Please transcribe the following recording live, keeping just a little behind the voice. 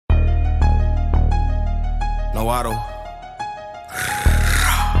No auto.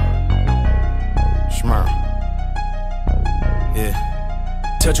 Schmurr. Yeah.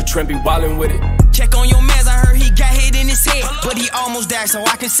 Touch a trend, be wildin' with it. Check on your mans, I heard he got hit in his head. But he almost died, so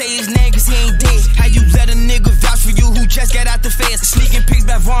I can say his name cause he ain't dead. How you let a nigga vouch for you who just got out the feds? Sneaking pics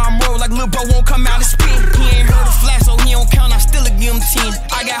back Vaughn Road like Lil Bro won't come out and spin. He ain't heard a flash, so he don't count, I still give him 10.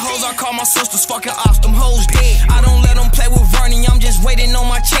 I got hoes, I call my sisters fucking ops, them hoes dead. I don't let them play with Vernie, I'm just waiting on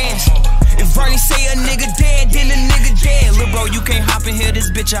my chance. If Vernie say a nigga dead, then the nigga dead. Lil Bro, you can't hop in here, this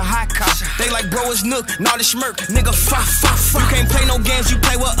bitch a hot cop. They like bro, it's Nook, not a smirk. Nigga, fuck. You can't play no games, you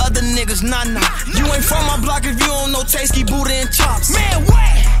play with other niggas, nah. You ain't from my block if you don't know Tasty, Buddha, and Chops. Man,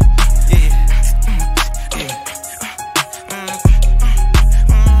 what?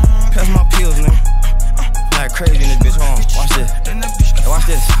 Pass my pills, man. Like crazy in this bitch, hold on. Watch this. Hey, watch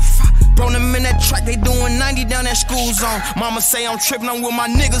this. Bro, them in that track, they doing 90 down that school zone. Mama say I'm tripping, I'm with my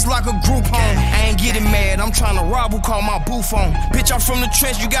niggas like a group home. I ain't getting mad, I'm trying to rob who call my boo phone. Bitch, I'm from the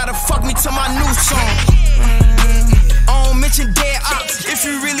trench, you gotta fuck me to my new song. I don't mention dead ops. If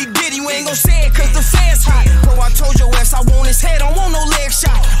you really did, you ain't gon' say it cause the fans hot. Bro, I told your ass I want his head, I don't want no leg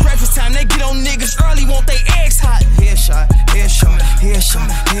shot. Breakfast time, they get on niggas early, want they eggs hot. Headshot, headshot, headshot,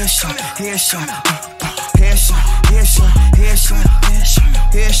 headshot, headshot, headshot, headshot, headshot, headshot,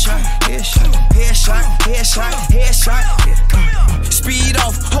 headshot, headshot, headshot, headshot, headshot. Speed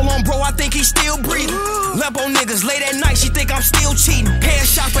off, hold on bro, I think he's still breathing. Lepo niggas, late at night, she think I'm still cheating.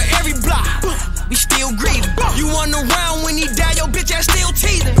 Headshot for every block, we still grieving. You wasn't around when he died, your bitch ass still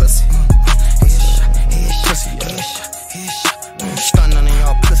teething. Pussy, pussy ass. Stun none of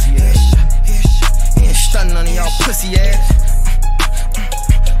y'all pussy ass. Stun none of y'all pussy ass.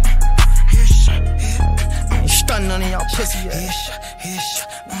 Stun none of y'all pussy ass.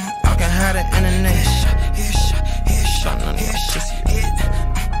 I can have the internet. Stun none of y'all pussy ass.